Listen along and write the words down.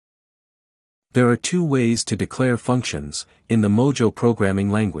There are two ways to declare functions in the Mojo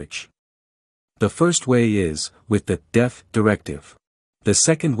programming language. The first way is with the def directive. The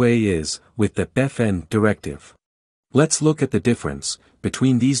second way is with the fn directive. Let's look at the difference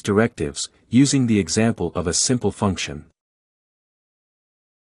between these directives using the example of a simple function.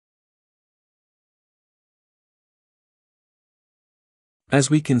 As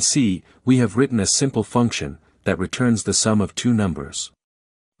we can see, we have written a simple function that returns the sum of two numbers.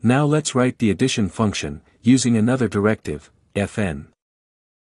 Now let's write the addition function using another directive, fn.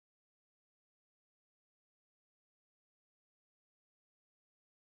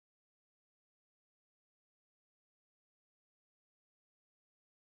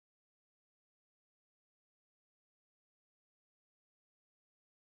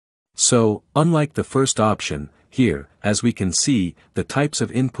 So, unlike the first option, here, as we can see, the types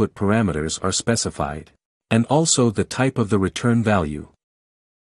of input parameters are specified. And also the type of the return value.